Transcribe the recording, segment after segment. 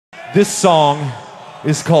This song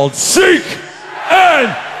is called Seek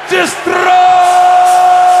and Destroy!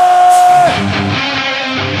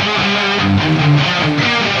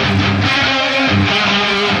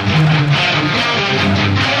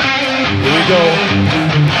 Here we go.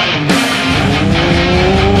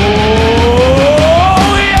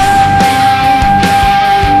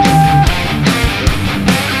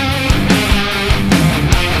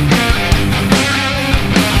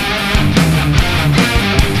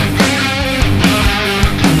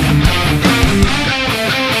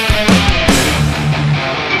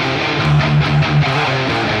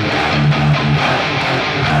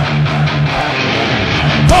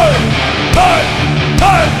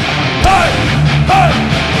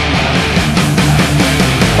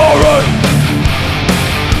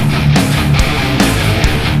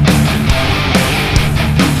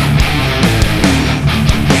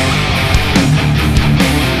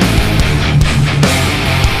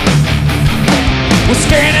 We're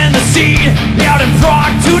scanning the scene out in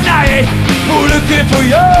Prague tonight. We're looking for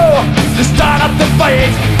you to start up the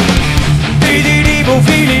fight. Feeling evil,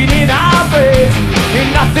 feeling in our face.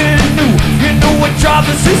 Ain't nothing new, you know what drives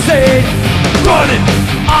us insane. Running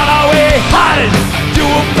on our way, hiding,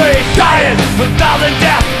 doing pain, dying without a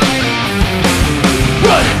death.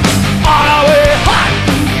 Running on our way, hiding,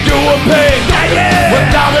 doing pain, dying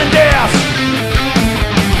without a death.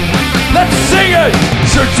 Let's sing it,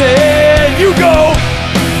 certain you go.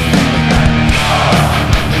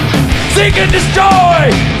 Seek and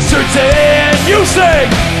destroy, certain you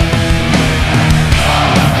sing.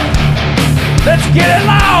 Let's get it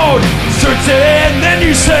loud, certain then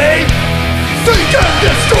you say. Seek and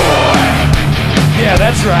destroy. Yeah,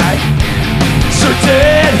 that's right.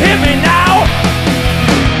 Certain, hit me now.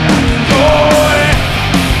 Boy.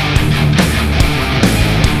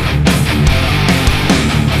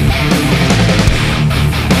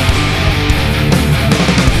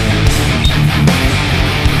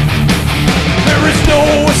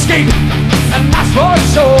 No escape, and that's for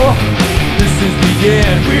sure. This is the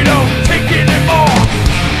end, we don't take anymore.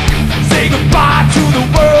 Say goodbye to the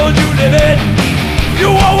world you live in.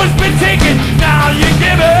 You've always been taken, now you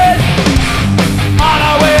give it. On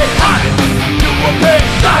our way, hiding, you will pay,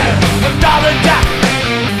 dying, without a doubt.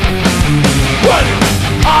 Running,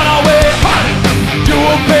 on our way, hiding, you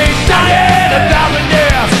will pay, dying, 1,000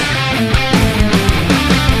 years.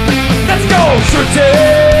 Let's go,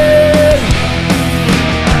 certain.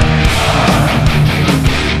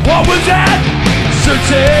 What was that?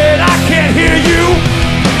 Certain, I can't hear you.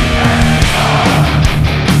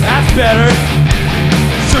 That's better.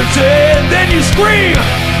 Certain, then you scream.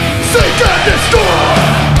 Seek and destroy.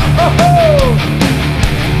 Oh-ho.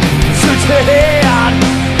 Certain,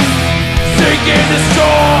 seek and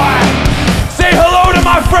destroy. Say hello to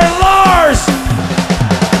my friend Lars.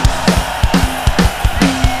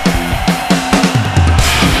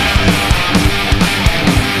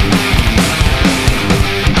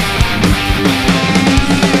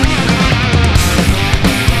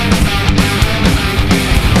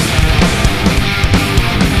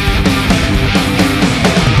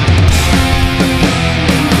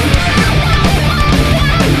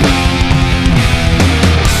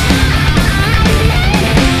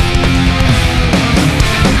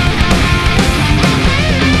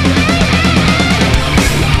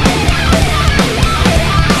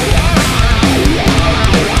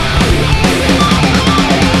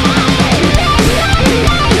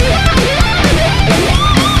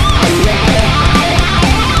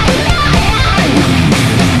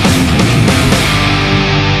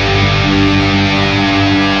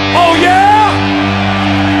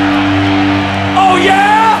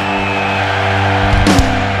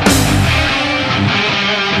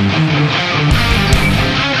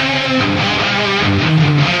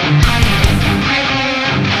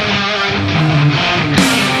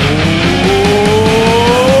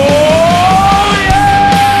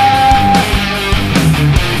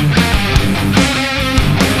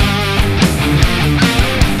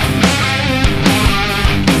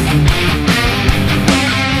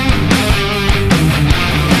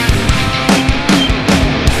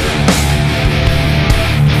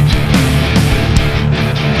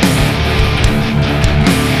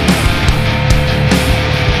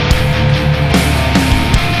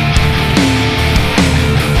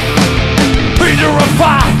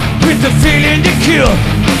 With the feeling to kill,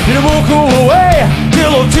 and it won't go away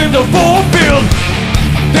till it's in the fulfilled.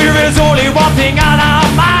 There is only one thing on our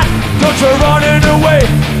mind. Don't you running away,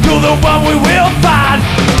 you're the one we will find.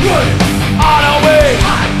 Running on our way,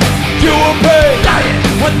 you will pay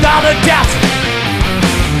without a doubt.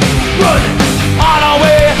 Running on our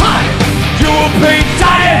way, you will pay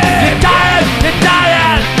dying.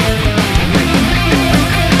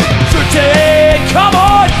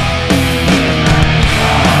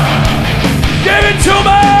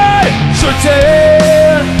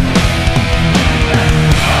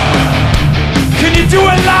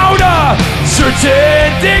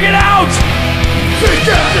 searching, dig it out. Seek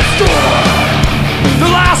and destroy. The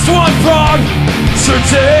last one, Prague.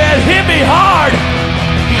 Searching, hit me hard.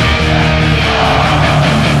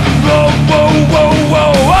 Whoa, whoa, whoa,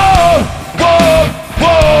 whoa, whoa, whoa,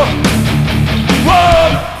 whoa, whoa,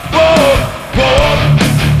 whoa, whoa.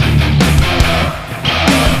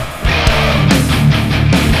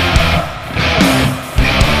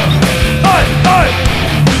 Hey, hey.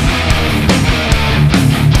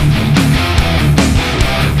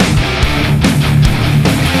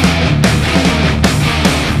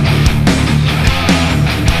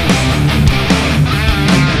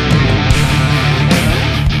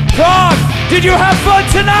 Prague, did you have fun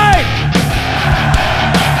tonight?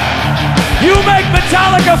 You make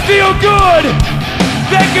Metallica feel good.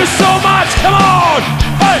 Thank you so much. Come on.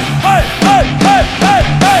 Hey, hey, hey, hey, hey,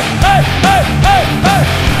 hey, hey, hey, hey, hey.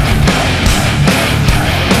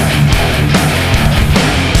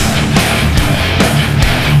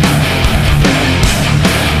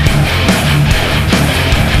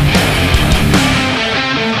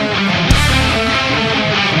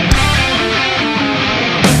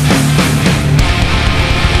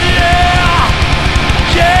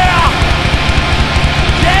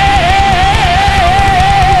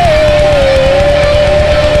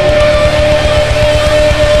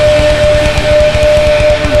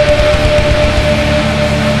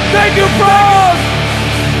 Thank you, Prague!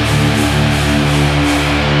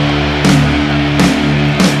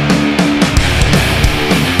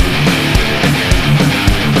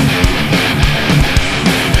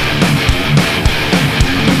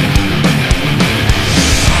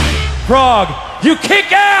 Prague, you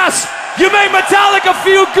kick ass! You make Metallica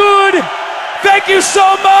feel good! Thank you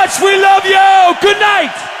so much! We love you! Good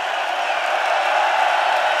night!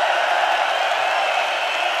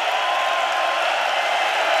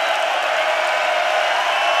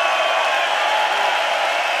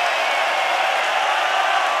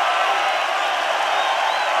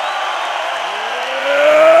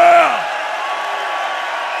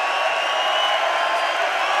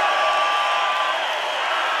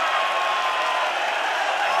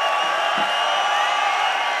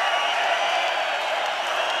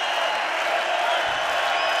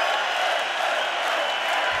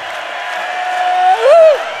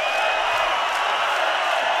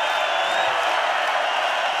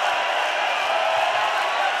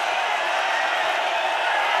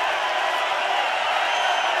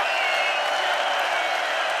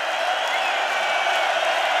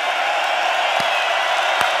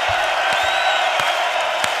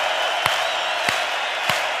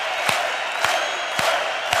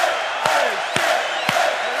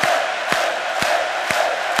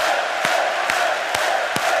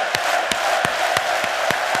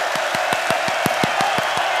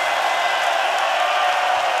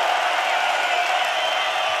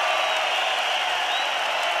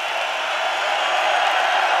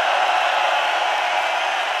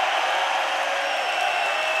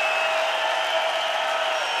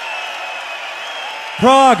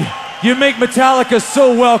 Prague, you make Metallica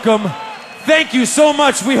so welcome. Thank you so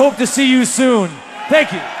much. We hope to see you soon.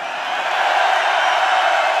 Thank you.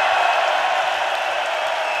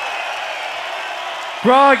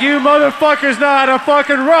 Prague, you motherfuckers know how to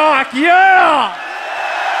fucking rock, yeah!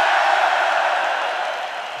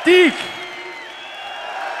 Deke!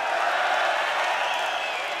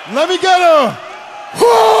 Let me get a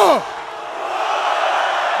huh!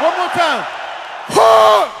 One more time.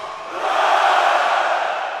 Huh!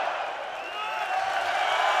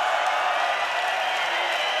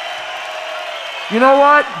 You know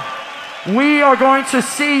what? We are going to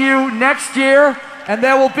see you next year, and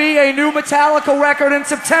there will be a new Metallica record in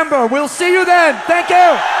September. We'll see you then. Thank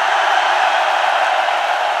you.